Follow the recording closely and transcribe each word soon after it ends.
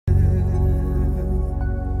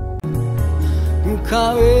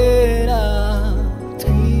Mukawera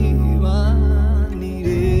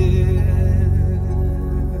twibanire,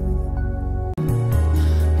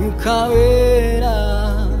 Mukawera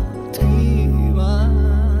twibanire.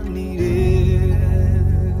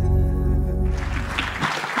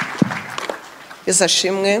 Yesu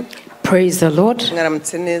ashimwe. Praise the Lord.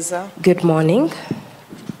 Mwaramutse neza. Good morning.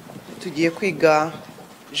 Tugiye kwiga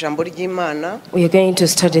ijambo ry'Imana. We are going to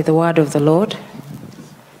study the word of the Lord.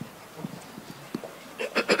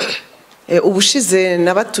 Ubushize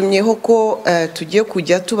nabatumyeho ko tugiye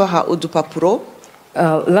kujya tubaha udupapuro.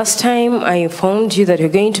 Last time I informed you that you're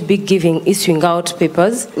going to be issuing out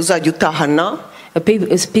papers. Uzajya utahana.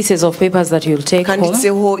 Pieces of papers that you'll take home.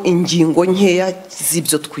 Kanditseho ingingo nkeya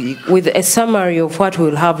z'ibyo twiga. With a summary of what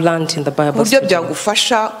we'll have learned in the Bible study.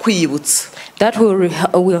 Byagufasha kwiyibutsa. That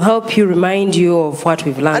will help you, remind you of what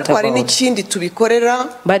we've learned about.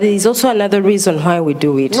 But there is also another reason why we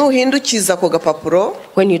do it.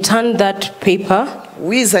 When you turn that paper,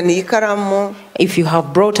 if you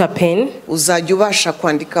have brought a pen,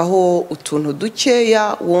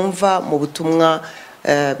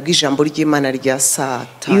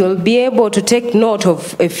 you will be able to take note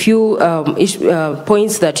of a few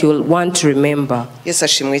points that you will want to remember.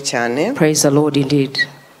 Praise the Lord indeed.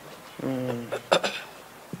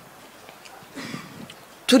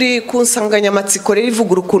 We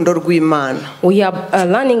are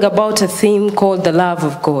learning about a theme called the love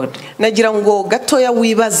of God.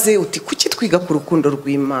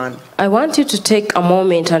 I want you to take a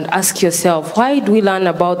moment and ask yourself, why do we learn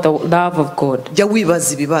about the love of God?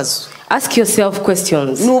 Ask yourself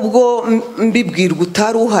questions.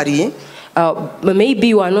 Maybe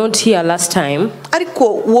you are not here last time.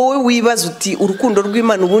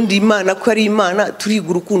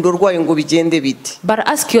 But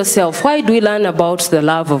ask yourself, why do we learn about the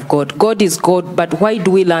love of God? God is God, but why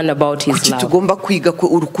do we learn about His love?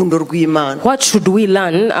 What should we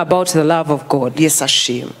learn about the love of God?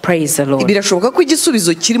 Praise the Lord.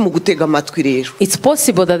 It's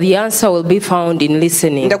possible that the answer will be found in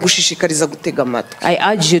listening. I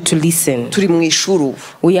urge you to listen.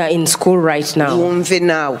 We are in school right now.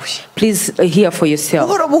 Please hear for yourself.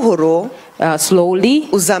 Slowly,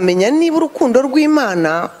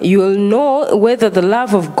 you will know whether the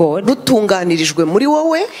love of God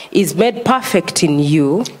is made perfect in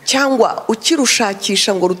you,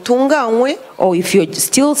 or if you're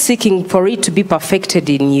still seeking for it to be perfected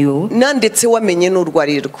in you,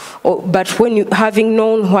 but when you having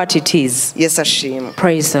known what it is.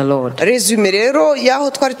 Praise the Lord.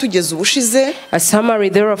 A summary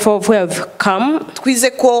therefore of where we've come.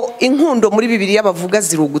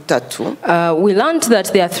 We learned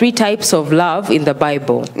that there are three types of love in the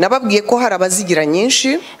Bible.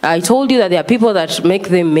 I told you that there are people that make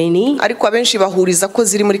them many,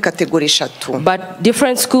 but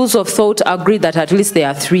different schools of thought agree that at least there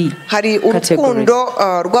are three categories.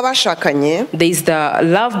 There is the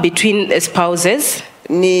love between spouses.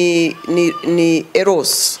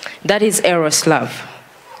 That is eros love.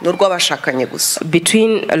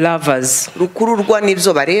 Between lovers,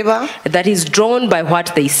 that is drawn by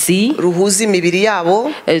what they see,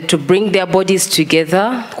 to bring their bodies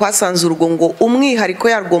together.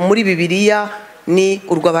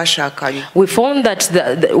 We found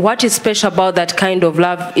that what is special about that kind of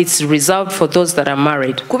love is reserved for those that are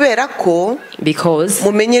married, because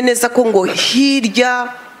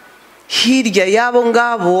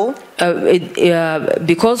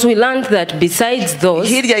because we learned that besides those,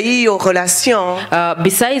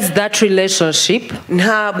 besides that relationship,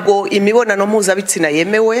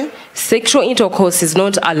 sexual intercourse is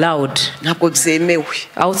not allowed.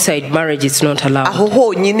 Outside marriage it's not allowed.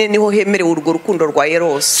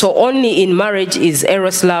 So only in marriage is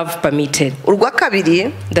eros love permitted.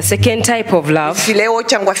 The second type of love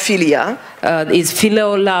is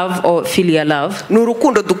filial love or filial love.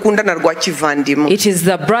 It is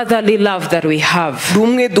the brotherly love that we have.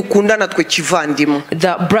 The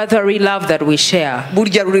brotherly love that we share.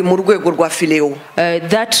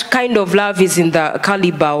 That kind of love is in the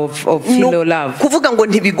caliber of filial love.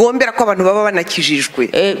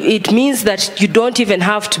 It means that you don't even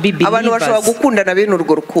have to be believers.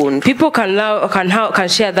 People can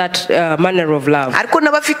share that manner of love.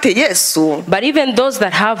 But even those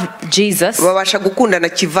that have Jesus, they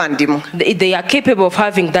are capable of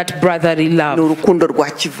having that brotherly love.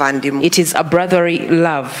 It is a brotherly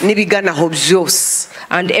love.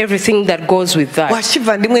 and everything that goes with that.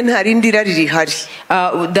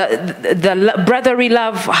 The brotherly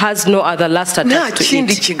love has no other lust attached to it.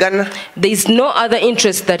 There is no other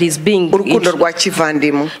interest that is being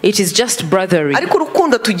it is just brotherly.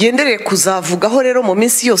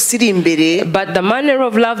 But the manner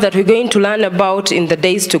of love that we're going to learn about in the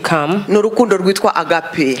days to come,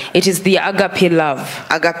 it is the agape love.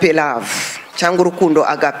 Agape love.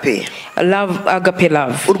 Love, agape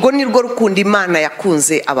love.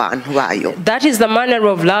 That is the manner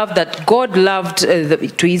of love that God loved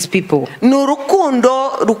to his people.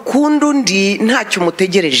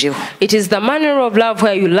 It is the manner of love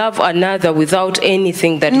where you love another without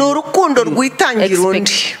anything that you expect.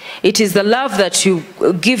 It is the love that you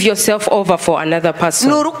give yourself over for another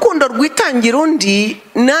person.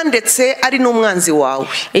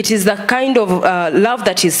 It is the kind of love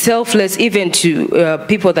that is selfless even to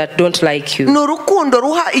people that don't like you.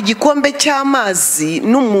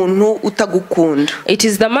 It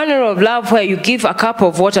is the manner of love where you give a cup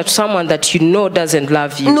of water to someone that you know doesn't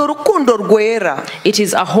love you. It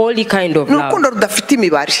is a holy kind of love.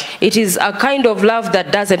 It is a kind of love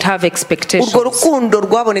that doesn't have expectations. And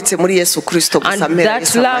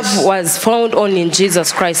that love was found only in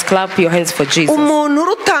Jesus Christ. Clap your hands for Jesus.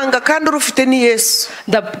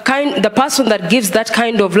 The person that gives that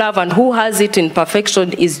kind of love and who has it in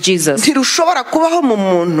perfection is Jesus.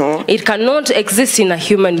 It cannot exist in a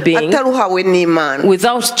human being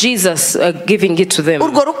without Jesus giving it to them.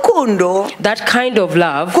 That kind of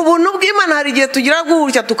love,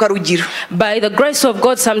 by the grace of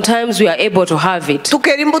God, sometimes we are able to have it.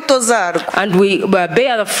 And we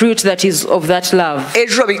bear the fruit that is of that love.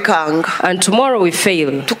 And tomorrow we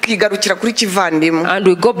fail. And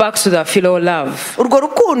we go back to the philo love.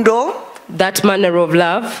 That manner of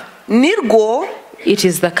love, it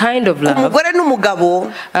is the kind of love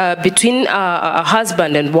between a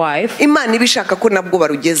husband and wife.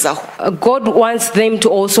 God wants them to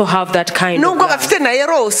also have that kind of love.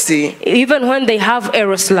 Even when they have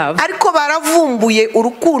eros love,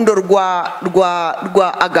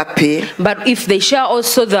 but if they share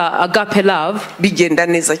also the agape love,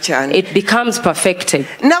 it becomes perfected.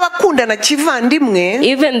 Even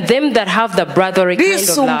them that have the brotherly kind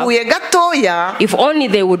of love, if only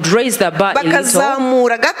they would raise the bar a little,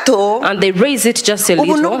 and they raise it just a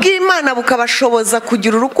little, and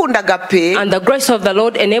the grace of the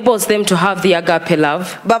Lord enables them to have the agape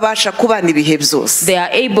love, they are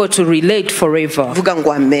able to relate forever.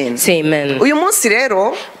 Say amen.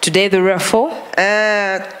 Today therefore,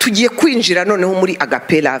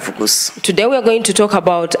 today we are going to talk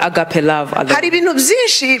about agape love alone.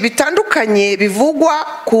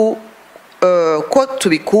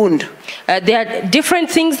 There are different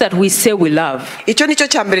things that we say we love. That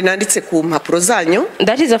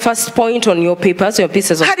is the first point on your papers, your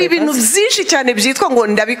pieces of papers.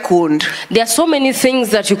 There are so many things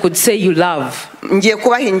that you could say you love.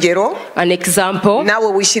 An example.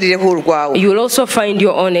 You will also find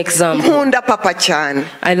your own example.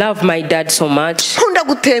 I love my dad so much.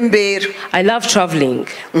 I love traveling.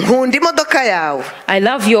 I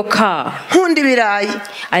love your car.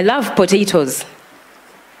 I love potatoes.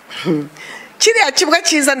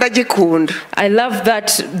 I love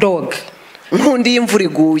that dog. I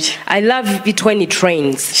love it when it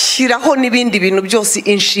rains. You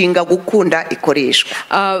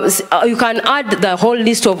can add the whole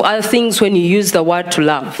list of other things when you use the word to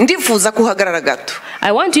love.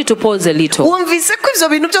 I want you to pause a little. Do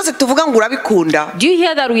you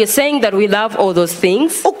hear that we are saying that we love all those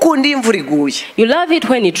things? You love it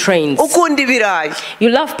when it rains. You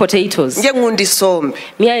love potatoes.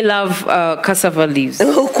 Me, I love cassava leaves.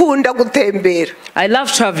 I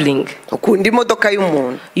love traveling.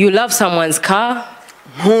 You love someone's car.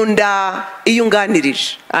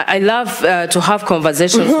 I love to have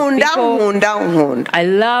conversations with people. I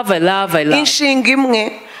love.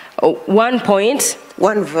 One point.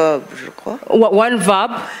 One verb. One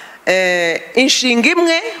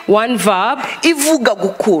verb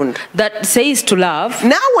that says to love.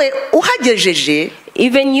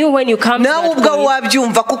 Even you, when you come to that point,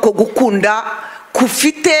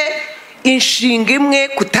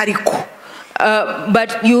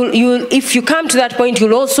 but if you come to that point,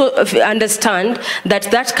 you'll also understand that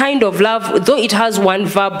that kind of love, though it has one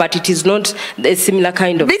verb, but it is not a similar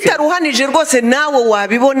kind of thing.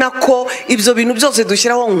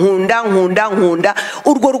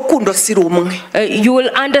 You will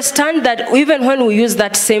understand that even when we use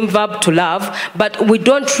that same verb to love, but we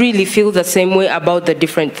don't really feel the same way about the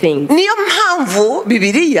different things.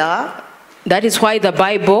 That is why the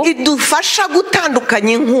Bible idufasha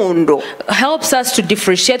gutandukanya inkundo. Helps us to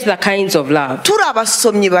differentiate the kinds of love. Turi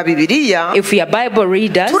abasomyi ba Bibiliya, if we are Bible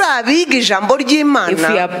readers, turi abiga ijambo ry'Imana, if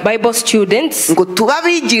we are Bible students, ngo tuba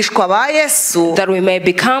abigishwa ba Yesu, that we may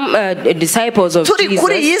become disciples of turi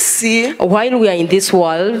kuri iyi Jesus si, while we are in this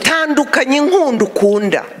world. tandukanya inkundo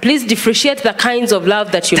ukunda. Please differentiate the kinds of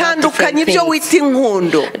love that you love. Tandukanya ibyo wita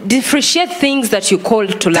inkundo. Differentiate things that you call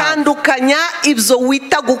to love. Tandukanya ibyo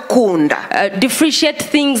wita gukunda. Differentiate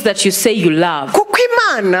things that you say you love. Kuko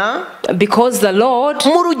Imana, because the Lord,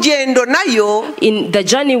 mu rugendo nayo, in the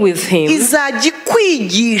journey with Him, izajya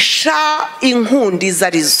kwigisha inkundo izo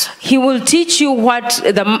arizo. He will teach you what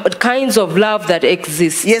the kinds of love that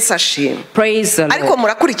exist. Yes, ashimwe. Praise the Ariko Lord.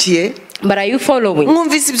 murakurikiye? But are you following?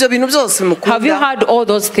 Mwumvise ibyo bintu byose mukunda? Have you heard all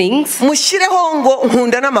those things? Mushireho ngo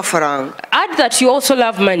nkunda n'amafaranga. Add that you also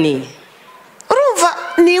love money.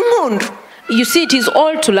 Urumva ni inkundo. You see, it is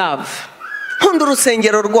all to love. Nkunda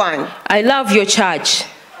urusengero rwanyu. I love your church.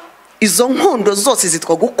 Izo nkundo zose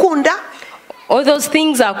zitwa gukunda. All those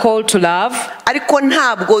things are called to love. Ariko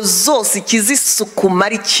ntabwo zose ikizisukuma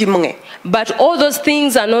ari kimwe. But all those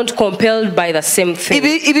things are not compelled by the same thing.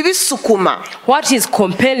 Ibi bisukuma. What is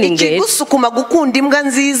compelling it? Ikigusukuma gukunda imbwa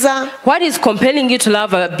nziza. What is compelling you to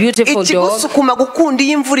love a beautiful dog? Ikigusukuma gukunda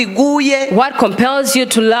iyo imvura iguye. What compels you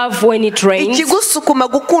to love when it rains? Ikigusukuma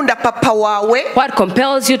gukunda papa wawe. What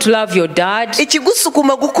compels you to love your dad?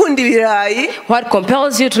 Ikigusukuma gukunda ibirayi. What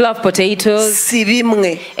compels you to love potatoes? Si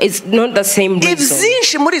bimwe. It's not the same reason.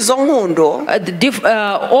 Ibyinshi muri izo nkundo,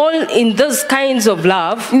 all in those kinds of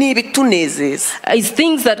love, ni ibitunezeza. Is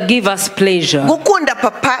things that give us pleasure. Gukunda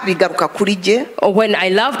papa bigaruka kuri je. When I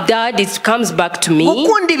love dad, it comes back to me.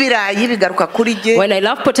 Gukunda ibirayi bigaruka kuri je. When I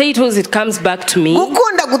love potatoes, it comes back to me.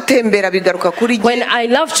 Gukunda gutembera bigaruka kuri je. When I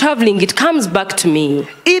love traveling, it comes back to me.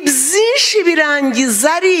 Ibyinshi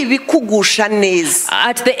birangiza ari ibikugusha neza.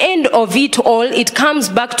 At the end of it all, it comes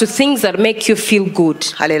back to things that make you feel good.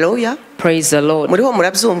 Hallelujah. Praise the Lord. Muriho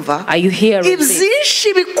murabyumva? Are you hearing this?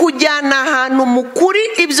 Ibyinshi bikujyana ahantu mukuri,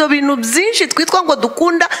 ibyo bintu byinshi twitwa ngo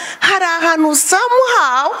dukunda, hari ahantu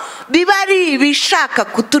somehow biba ari ibishaka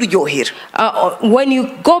kuturyohera. When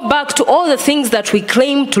you go back to all the things that we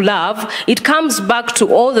claim to love, it comes back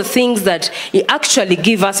to all the things that actually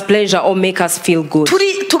give us pleasure or make us feel good.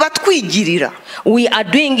 Tuba twigirira. We are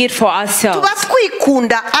doing it for ourselves. Tuba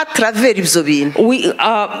twikunda a travers ibyo bintu. We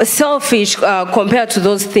are selfish compared to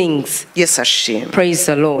those things. Yes, ashimwe. Praise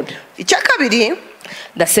the Lord. Icya kabiri,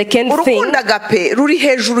 the second thing, urukundo agape ruri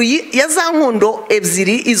hejuru ya za nkundo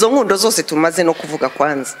ebyiri, izo nkundo zose tumaze no kuvuga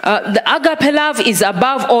kwanza. The agape love is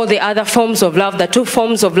above all the other forms of love, the two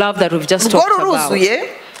forms of love that we've just talked about.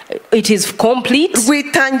 It is complete.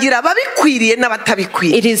 Rwitangira ababikwiriye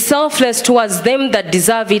n'abatabikwiriye. It is selfless towards them that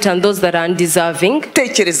deserve it and those that are undeserving.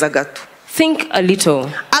 Tekereza gato. Think a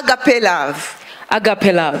little. Agape love.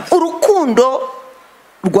 Agape love. Urukundo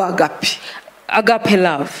rwa agape. Agape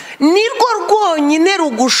love. Nirwo rwonyine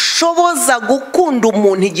rugushoboza gukunda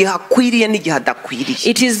umuntu igihe akwiriye n'igihe adakwiriye.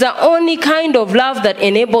 It is the only kind of love that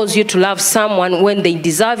enables you to love someone when they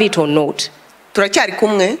deserve it or not. Turacyari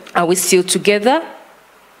kumwe? Are we still together?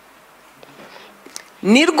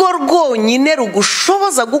 Nirwo rwonyine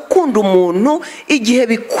rugushoboza gukunda umuntu igihe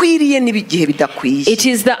bikwiriye n'igihe bidakwiye. It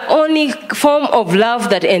is the only form of love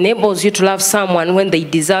that enables you to love someone when they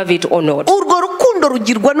deserve it or not. Urwo rukundo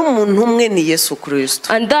rugirwa n'umuntu umwe ni Yesu Kristo.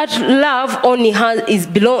 And that love only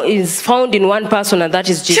is found in one person, and that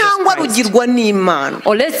is Jesus Cyangwa Christ. rugirwa n'Imana.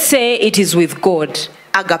 Or let's say it is with God.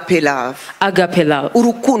 Agape love. Agape love.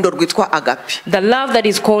 Urukundo rwitwa agape. The love that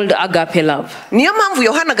is called agape love. Niyo mpamvu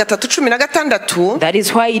Yohana 3:16, that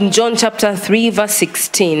is why in John chapter 3 verse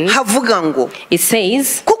 16 havuga ngo, it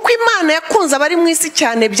says, kuko Imana yakunze abari mu isi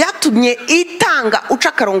cyane byatumye itanga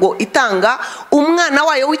ucakarongo itanga umwana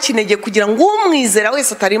wayo w'ikinege kugira ngo umwizera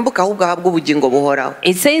wese atarimbuka ahubwo ahabwe ubugingo buhoraho.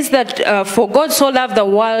 It says that for God so loved the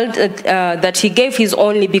world that he gave his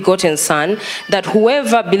only begotten son, that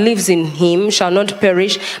whoever believes in him shall not perish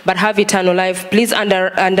but have eternal life. Please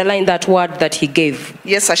underline that word, that he gave.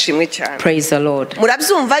 Yes, ashimwe cyane. Praise the Lord.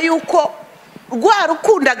 Murabyumva yuko rwa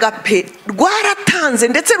rukundo agape rwaratanze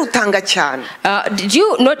ndetse rutanga cyane. Did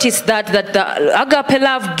you notice that the agape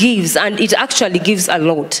love gives, and it actually gives a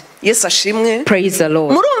lot? Yes, ashimwe. Praise the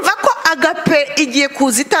Lord. Murumva ko agape igiye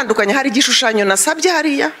kuza itandukanye. Hari igishushanyo nasabye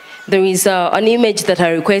hariya. There is an image that I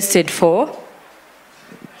requested for.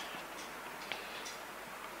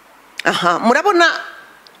 Aha, murabona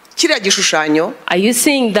kiriya gishushanyo? Are you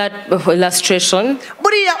seeing that illustration?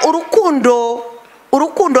 Buriya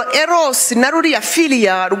urukundo eros na ruriya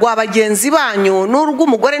filia rwa bagenzi banyu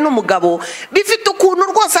n'urw'umugore n'umugabo bifite ukuntu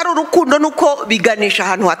rwose ari urukundo nuko biganisha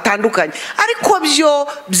ahantu hatandukanye ariko byo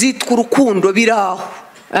byitwa urukundo biraho.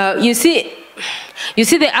 You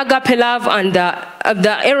see the agape love and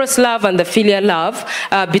the eros love and the filial love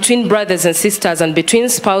between brothers and sisters and between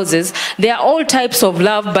spouses. They are all types of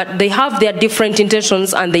love, but they have their different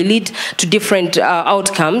intentions and they lead to different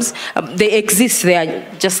outcomes. They exist, they are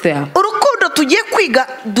just there. Urukundo tugiye kwiga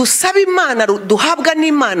dusaba Imana duhabwa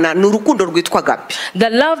n'Imana ni urukundo rwitwa agape. The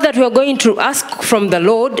love that we are going to ask from the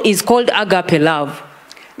Lord is called agape love.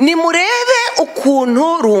 Nimurebe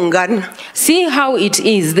ukuntu rungana. See how it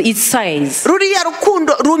is, its size. Ruriya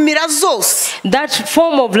rukundo rumira zose. That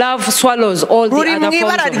form of love swallows all the other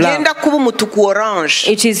forms of love. Kuba umutuku orange.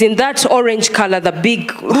 It is in that orange color, the big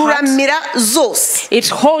heart. Ruramira zose. It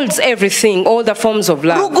holds everything, all the forms of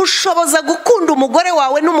love. Rugushoboza gukunda umugore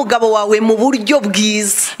wawe n'umugabo wawe mu buryo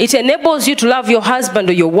bwiza. It enables you to love your husband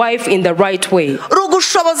or your wife in the right way.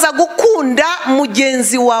 Rugushoboza gukunda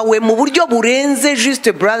mugenzi wawe mu buryo burenze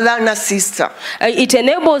juste brother na sister. It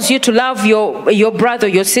enables you to love your brother,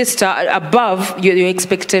 your sister above your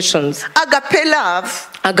expectations. Agape love.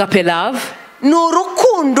 Agape love. Ni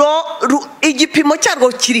urukundo igipimo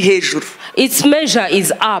cyarwo kiri hejuru. Its measure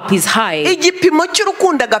is up, is high. Igipimo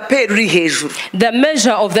cy'urukundo agape ruri hejuru. The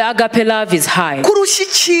measure of the agape love is high.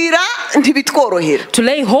 Kurushyikira ntibitworohera. To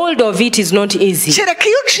lay hold of it is not easy. Kereka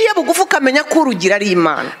iyo uciye bugufi ukamenya ko urugira ari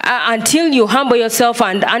Imana. Until you humble yourself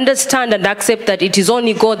and understand and accept that it is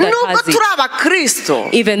only God that has it. Nubwo turi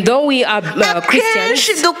abakristo. Even though we are Christians.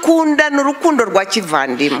 Akenshi dukundana urukundo rwa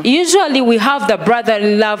kivandimwe. Usually we have the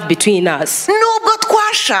brotherly love between us. Nubwo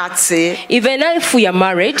twashatse. Even if we are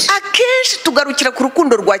married. Tugarukira ku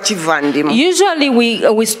rukundo rwa kivandimwe. Usually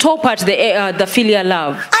we stop at the filial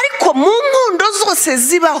love. Ariko mu nkundo zose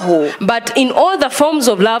zibaho. But in all the forms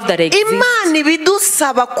of love that exist. Imana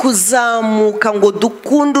ibidusaba kuzamuka ngo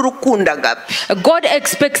dukunde urukundo agape. God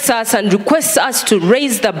expects us and requests us to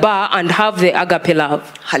raise the bar and have the agape love.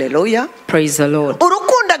 Hallelujah. Praise the Lord.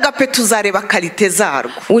 Urukundo agape tuzareba kalite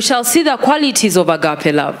zarwo. We shall see the qualities of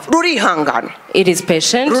agape love. Rurihangana. It is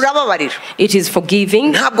patient. Rurababarira. It is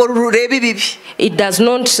forgiving. Ntabwo rureba ibibi. It does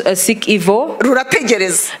not seek evil.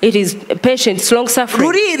 Rurategereza. It is patient, it's long suffering.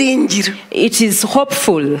 Ruriringira. It is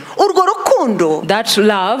hopeful. Urwo rukundo. That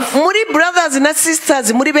love. Muri brothers na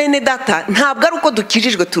sisters muri bene data ntabwo ari uko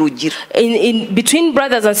dukijijwe turugira. In between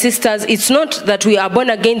brothers and sisters, it's not that we are born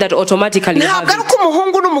again that automatically have it. Ntabwo ari uko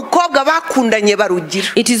umuhungu n'umukobwa bakundanye barugira.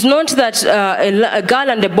 It is not that a girl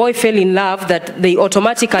and a boy fell in love that they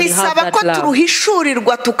automatically have that love.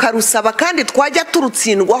 Tuhishurirwa tukarusaba kandi twajya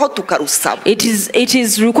turutsindwaho tukarusaba. It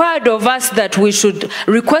is required of us that we should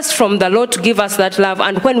request from the Lord to give us that love,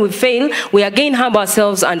 and when we fail, we again humble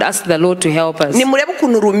ourselves and ask the Lord to help us. Nimurebe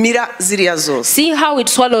ukuntu rumira ziriya zose. See how it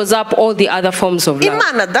swallows up all the other forms of love.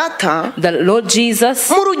 Imana data. The Lord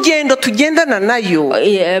Jesus. Mu rugendo tugendana nayo.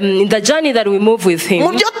 In the journey that we move with Him.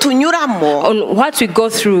 Mu byo tunyuramo. On what we go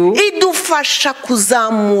through. Idufasha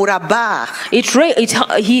kuzamura bar.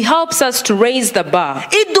 He helps us to raise the bar.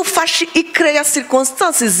 Idufasha ikreya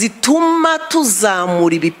circumstances zituma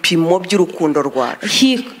tuzamura ibipimo by'urukundo rwacu.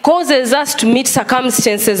 He causes us to meet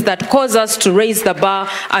circumstances that cause us to raise the bar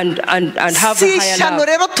and have a higher love.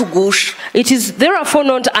 Rero tugusha. It is therefore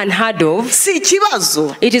not unheard of. Si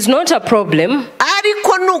ikibazo. It is not a problem.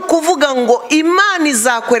 Ariko nukuvuga ngo Imana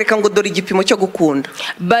izakwereka ngo dore igipimo cyo gukunda.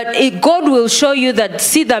 But God will show you that,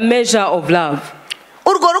 see the measure of love.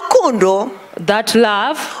 Urwo rukundo. That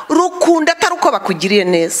love. Rukunda taruko bakugiriye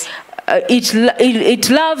neza. It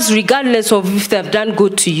loves regardless of if they have done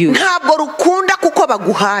good to you. Ntabwo rukunda kuko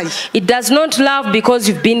baguhaye. It does not love because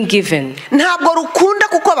you've been given. Ntabwo rukunda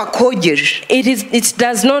kuko bakogeje. It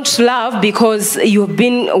does not love because you've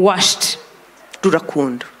been washed.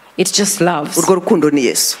 Rurakunda. It just loves. Urwo rukundo ni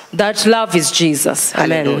Yesu. That love is Jesus.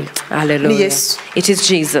 Amen. Hallelujah. Ni Yesu. It is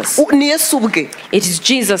Jesus. Ni Yesu ubwe. It is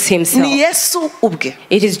Jesus Himself. Ni Yesu ubwe.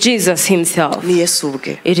 It is Jesus Himself. Ni Yesu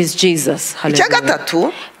ubwe. It is Jesus. Hallelujah.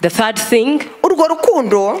 Icyagatatu. The third thing. Urwo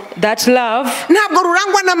rukundo. That love. Ntabwo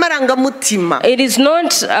rurangwa n'amarangamutima.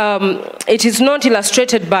 It is not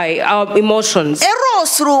illustrated by our emotions.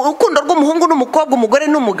 Eros urukundo rw'umuhungu n'umukobwa umugore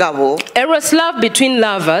n'umugabo. Eros love between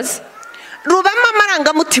lovers.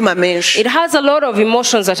 It has a lot of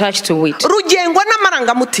emotions attached to it.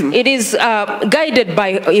 It is guided by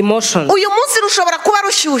emotions.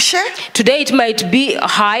 Today it might be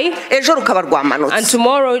high, and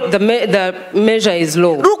tomorrow the measure is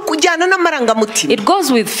low. It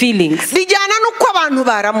goes with feelings.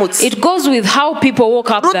 It goes with how people woke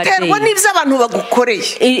up that day.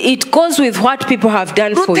 It goes with what people have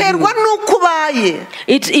done for you.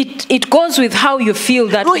 It goes with how you feel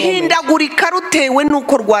that moment.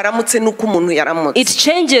 It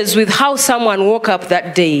changes with how someone woke up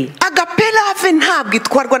that day.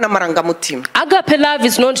 Agape love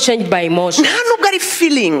is not changed by emotion.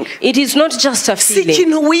 It is not just a feeling.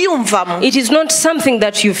 It is not something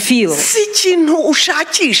that you feel.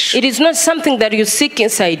 It is not something that you seek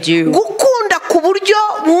inside you.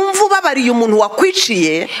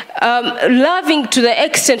 Loving to the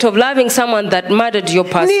extent of loving someone that murdered your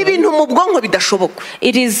person.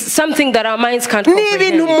 It is something that our minds can't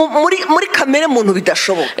comprehend.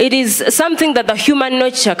 It is something that the human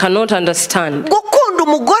nature cannot understand.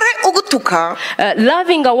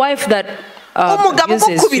 Loving a wife that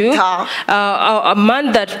abuses you, a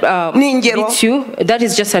man that beats you, that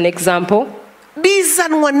is just an example.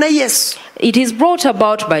 It is brought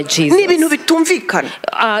about by Jesus. It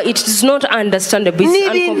is not understandable. It's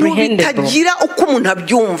incomprehensible.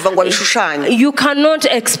 You cannot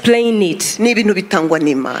explain it.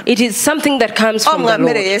 It is something that comes from the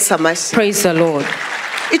Lord. Praise the Lord.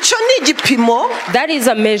 That is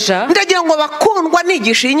a measure.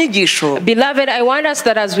 Beloved, I want us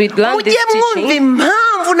that as we learn this teaching,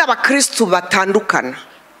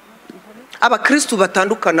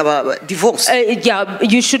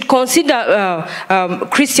 you should consider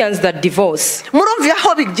Christians that divorce.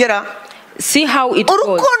 See how it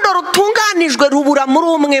goes.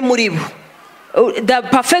 The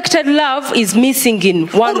perfected love is missing in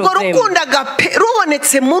one of them.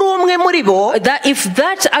 That if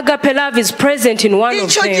that agape love is present in one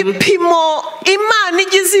of them,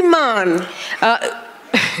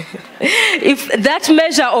 if that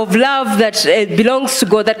measure of love that belongs to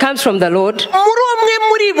God, that comes from the Lord,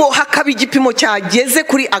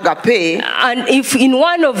 and if in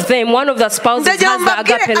one of them, one of the spouses has the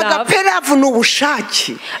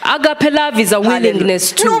agape love is a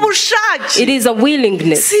willingness too. It is a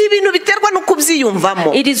willingness.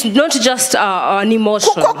 It is not just an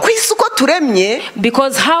emotion.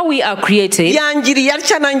 Because how we are created,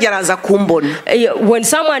 when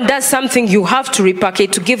someone does something, you have to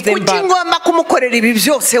replicate, to give them back.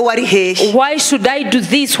 Why should I do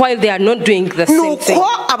this while they are not doing the same thing?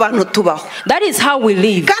 That is how we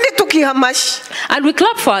live. And we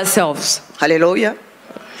clap for ourselves. Hallelujah.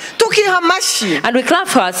 And we clap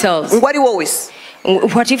for ourselves. What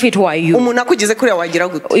if it were you?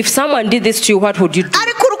 If someone did this to you, what would you do?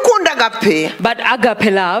 But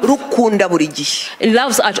agape love, it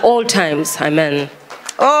loves at all times. Amen.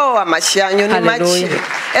 Oh, hallelujah.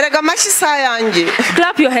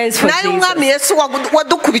 Clap your hands for Jesus.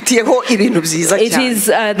 It is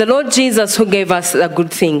the Lord Jesus who gave us the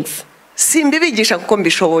good things.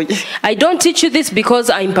 I don't teach you this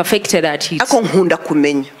because I'm perfected at it.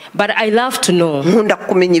 But I love to know.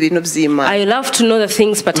 I love to know the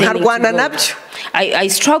things pertaining to God. I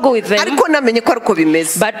struggle with them.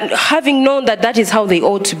 But having known that that is how they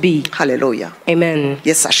ought to be. Hallelujah. Amen.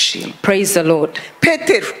 Yes, praise the Lord.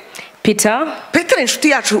 Peter,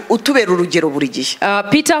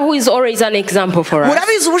 Peter, who is always an example for us.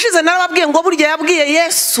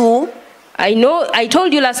 I know, I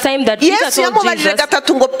told you last time that Peter told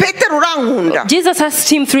Jesus asked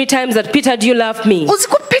him 3 times that, Peter, do you love me?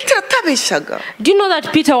 Do you know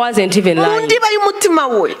that Peter wasn't even lying?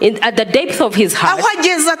 At the depth of his heart,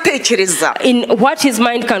 in what his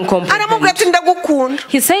mind can comprehend,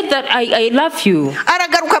 he said that I love you.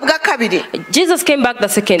 Jesus came back the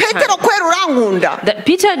second time. That,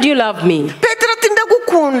 Peter, do you love me?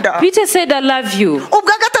 Peter said, I love you.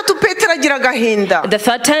 The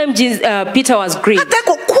third time Peter was grieved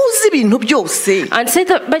and said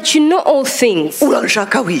that, but you know all things.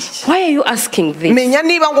 Why are you asking this?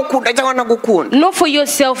 Know for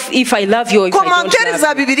yourself if I love you or if I don't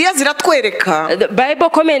love you. The Bible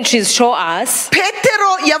commentaries show us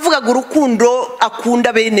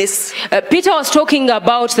Peter was talking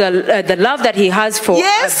about the love that he has for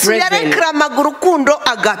brethren.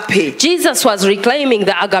 Jesus was reclaiming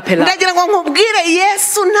the agape love.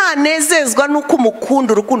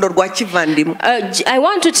 I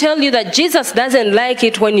want to tell tell you that Jesus doesn't like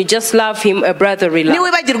it when you just love him a brotherly love.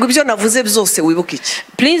 Niwibagirwa ibyo navuze byose wibuke iki.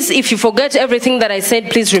 Please, if you forget everything that I said,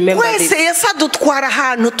 please remember this. Wese Yesu adutwara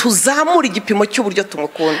ahantu tuzamura igipimo cy'uburyo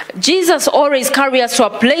tumukunda. Jesus always carries us to a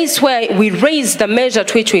place where we raise the measure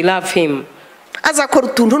to which we love him. Azakora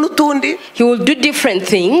utuntu n'utundi. He will do different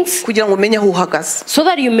things kugira ngo umenye aho uhagaze. So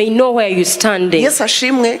that you may know where you're standing. Yesu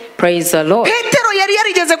ashimwe. Praise the Lord. Petero yari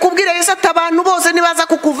yarigeze kubwira Yesu ati abantu bose nibaza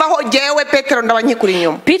kukuvaho jewe Petero ndabanyikuri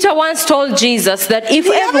inyuma. Peter once told Jesus that if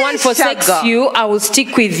everyone forsakes you, I will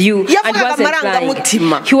stick with you. And he wasn't lying.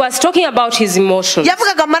 He was talking about his emotions.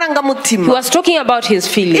 Yavugaga amarangamutima. He was talking about his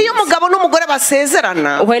feelings. Iyo umugabo n'umugore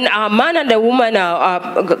basezerana. When a man and a woman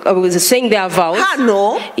are saying their vows,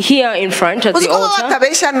 hano here in front at the altar,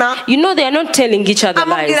 you know they are not telling each other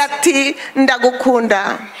lies.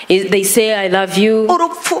 They say I love you.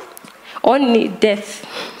 Only death.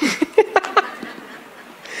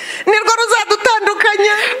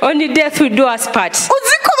 Only death will do us part.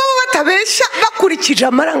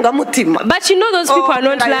 But you know those people are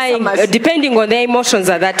not lying depending on their emotions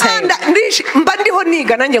at that time.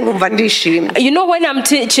 You know when I'm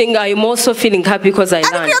teaching, I'm also feeling happy because I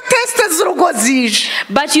learn.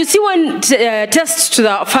 But you see when tests to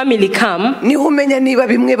the family come, you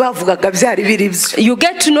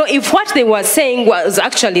get to know if what they were saying was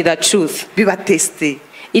actually the truth.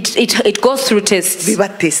 It goes through tests.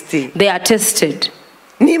 They are tested.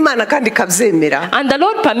 And the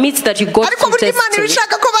Lord permits that you go through testing.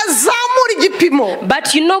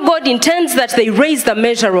 But you know God intends that they raise the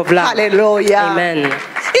measure of love. Hallelujah. Amen.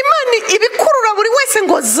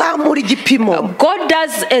 God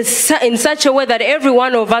does in such a way that every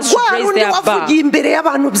one of us should raise their bar.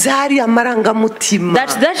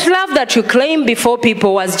 That love that you claim before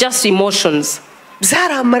people was just emotions.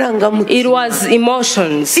 It was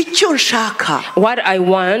emotions. What I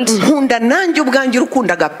want.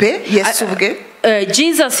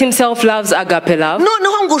 Jesus himself loves agape love.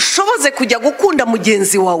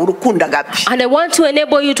 And I want to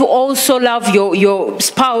enable you to also love your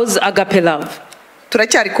spouse agape love.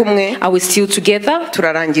 Are we still together?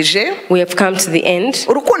 We have come to the end.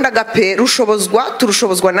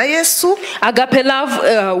 Agape love,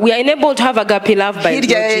 we are enabled to have agape love by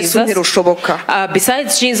Jesus.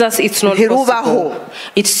 Besides Jesus, it's not possible.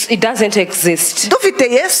 It doesn't exist.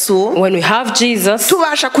 When we have Jesus, we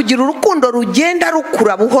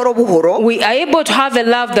are able to have a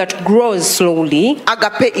love that grows slowly.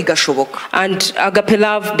 And agape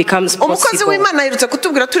love becomes possible.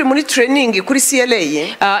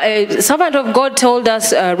 A servant of God told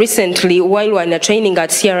us recently while we were in a training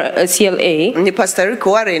at CLA.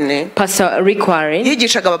 Pastor Rick Warren.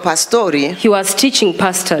 He was teaching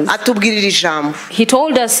pastors. He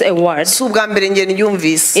told us a word.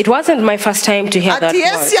 It wasn't my first time to hear that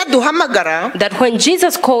word. That when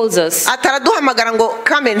Jesus calls us,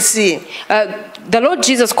 come and see. The Lord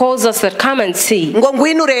Jesus calls us that come and see.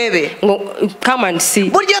 Come and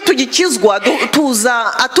see.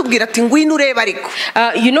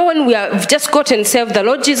 You know when we have just gotten saved, the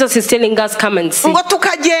Lord Jesus is telling us come and see.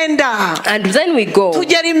 And then we go.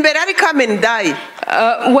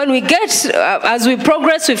 When we get, as we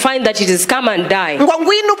progress, we find that it is come and die.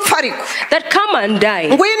 That come and die.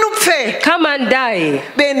 Come and die.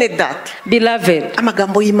 Beloved,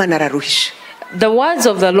 the words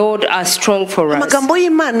of the Lord are strong for us.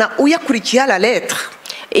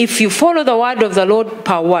 If you follow the word of the Lord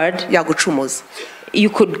per word, you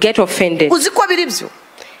could get offended.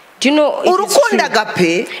 Do you know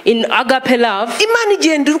in agape love,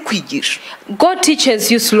 God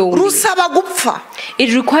teaches you slowly.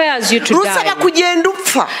 It requires you to die.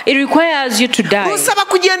 It requires you to die.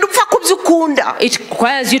 It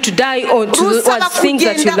requires you to die towards things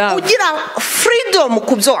that you love.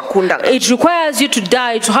 It requires you to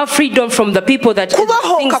die to have freedom from the people that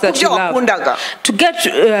things that you love. To get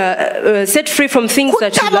set free from things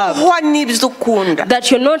that you love.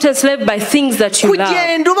 That you're not enslaved by things that you love.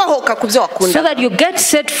 So that you get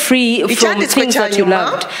set free from things that you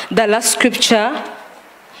loved. The last scripture.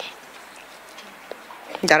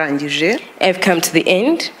 I've come to the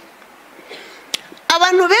end.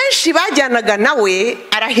 Abantu benshi bajyanaga nawe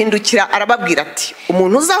arahindukira arababwira ati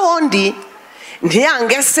umuntu uza hondi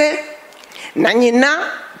ntiyange se na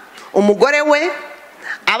nyina umugore we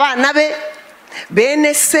abana be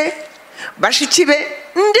bene se bashiki be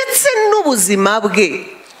ndetse n'ubuzima bwe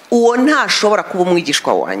uwo ntashobora kuba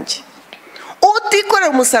umwigishwa wanjye utikorera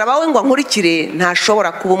umusaraba we ngo ankurikire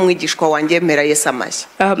ntashobora kuba umwigishwa wanjye yemera Yesu amashyi.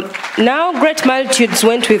 Now great multitudes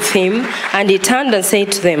went with him, and he turned and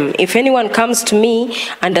said to them, if anyone comes to me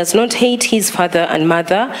and does not hate his father and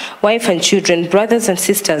mother, wife and children, brothers and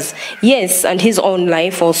sisters, yes, and his own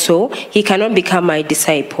life also, he cannot become my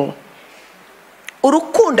disciple.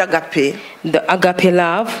 Urukundo agape, the agape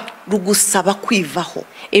love, rugusaba kwivaho.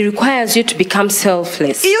 It requires you to become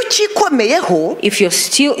selfless. Iyo ukikomeyeho, if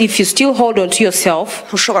you still hold on to yourself,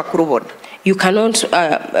 ntushobora kurubona. You cannot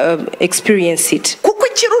experience it. Kuko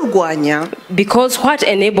ikirurwanya, because what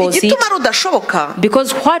enables it, igituma rudashoboka,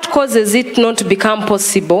 because what causes it not to become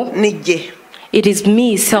possible, ni jye. It is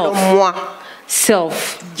me, self. Moi.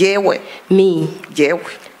 Self. Jewe. Me. Jewe.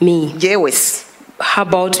 Me. Jewe. How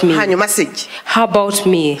about me? Hanyuma sije. How about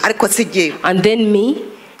me? Ariko sije. And then me.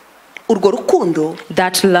 Urwo rukundo,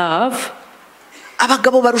 that love,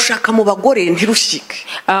 abagabo barushaka mu bagore ntirushike.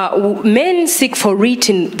 Men seek for it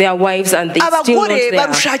in their wives and they still not there. Abagore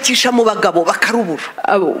barushakisha mu bagabo bakarubura.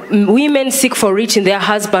 Women seek for it in their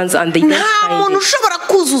husbands and they don't find it. Nta muntu ushobora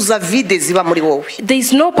kuzuza vide ziba muri wowe. There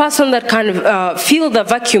is no person that can fill the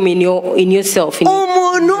vacuum in yourself.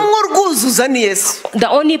 Umuntu umwe urwuzuza ni Yesu. The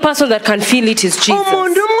only person that can fill it is Jesus.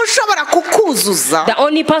 Umuntu umwe ushobora kukuzuza. The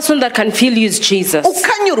only person that can fill you is Jesus.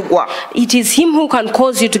 Ukanyurwa. It is him who can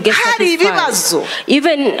cause you to get satisfied.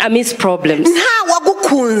 Even amidst problems.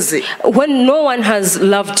 When no one has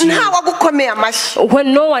loved you.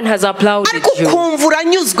 When no one has applauded you.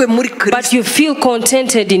 But you feel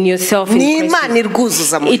contented in yourself in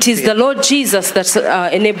Christ. It is the Lord Jesus that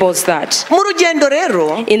enables that.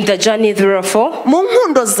 In the journey therefore,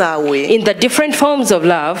 in the different forms of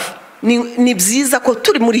love, ni byiza ko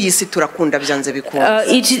turi muri iyi si turakunda byanze bikunze.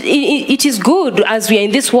 It is good as we are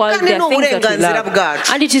in this world, there are things that we love,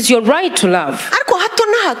 and it is your right to love. Ariko hato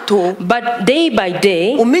na hato, but day by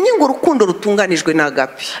day, umenye ngo urukundo rutunganijwe na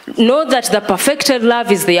agape. Know that the perfected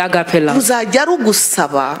love is the agape love. Ruzajya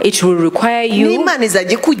rugusaba, it will require you, n'Imana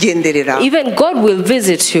izajya kugenderera, even God will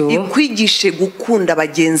visit you, ikwigishe gukunda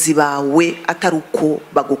bagenzi bawe atari uko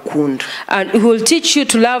bagukunda, and He will teach you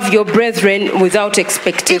to love your brethren without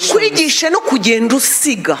expectation. No kugenda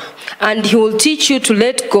usiga, and He will teach you to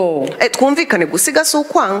let go. Twumvikane gusiga so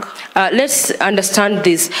kwanga. Let's understand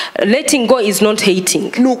this. Letting go is not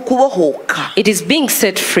hating. Nukubohoka. It is being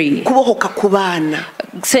set free. Kubohoka kubana.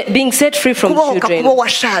 Being set free from children.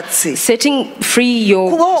 Setting free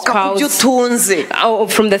your spouse.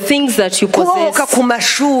 From the things that you possess.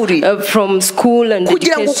 From school and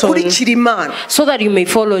education. So that you may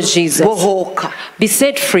follow Jesus. Be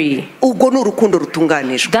set free.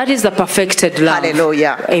 That is the perfected love.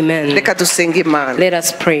 Hallelujah. Amen. Let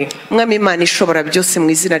us pray. Mwami Imana ishobora byose mu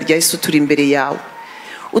izina rya Yesu turi imbere yawe.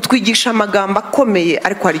 Utwigisha amagambo akomeye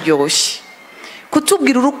ariko aryoshye.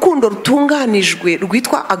 Kutubwira urukundo rutunganijwe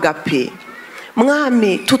rwitwa agape.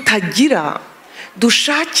 Mwami tutagira,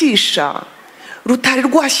 dushakisha, rutari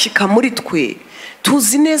rwashika muri twe.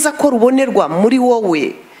 Tuzi neza ko rubonerwa muri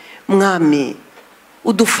wowe. Mwami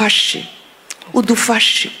udufashe.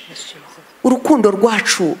 Udufashe. Urukundo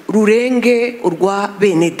rwacu rurenge urwa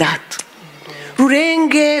bene data.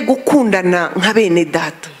 Rurenge gukundana nka bene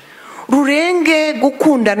data. Rurenge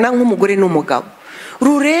gukundana nk'umugore n'umugabo.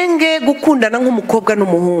 Rurenge gukundana nk'umukobwa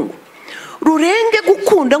n'umuhungu. Rurenge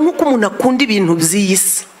gukunda nk'uko umuntu akunda ibintu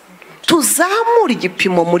by'isi. Tuzamura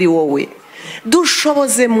igipimo muri wowe.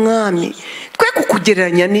 Dushoboze Mwami. Twe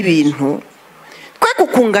kukugereranya n'ibintu. Twe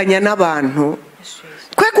kukunganya n'abantu.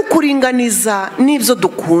 Twe kukuringaniza n'ibyo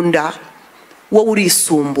dukunda. Wowe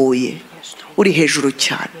urisumbuye. Uri hejuru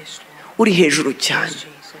cyane. Uri hejuru cyane.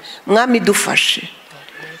 Mwami dufashe.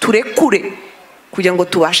 Turekure kugira ngo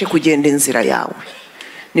tubashe kugenda inzira yawe.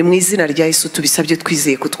 Ni mu izina rya Yesu tubisabye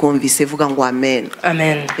twizeye ko twumvise vuga ngo amen.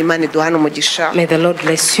 Amen. Imana iduhane umugisha. May the Lord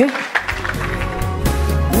bless you.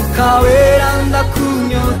 Ukawera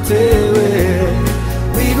ndakunyotewe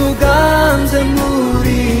wiruganze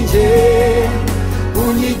muri nje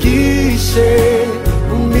unyigishe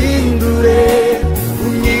umindure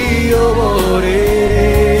unyiyobore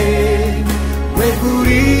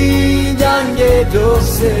weguri njyange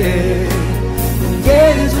byose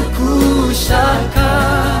ungenze ukushaka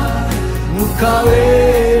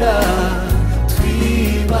Ukawera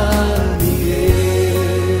twibanire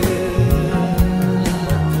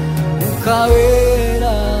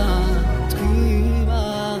Ukawera twibanire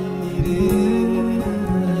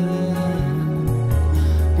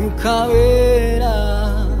Ukawera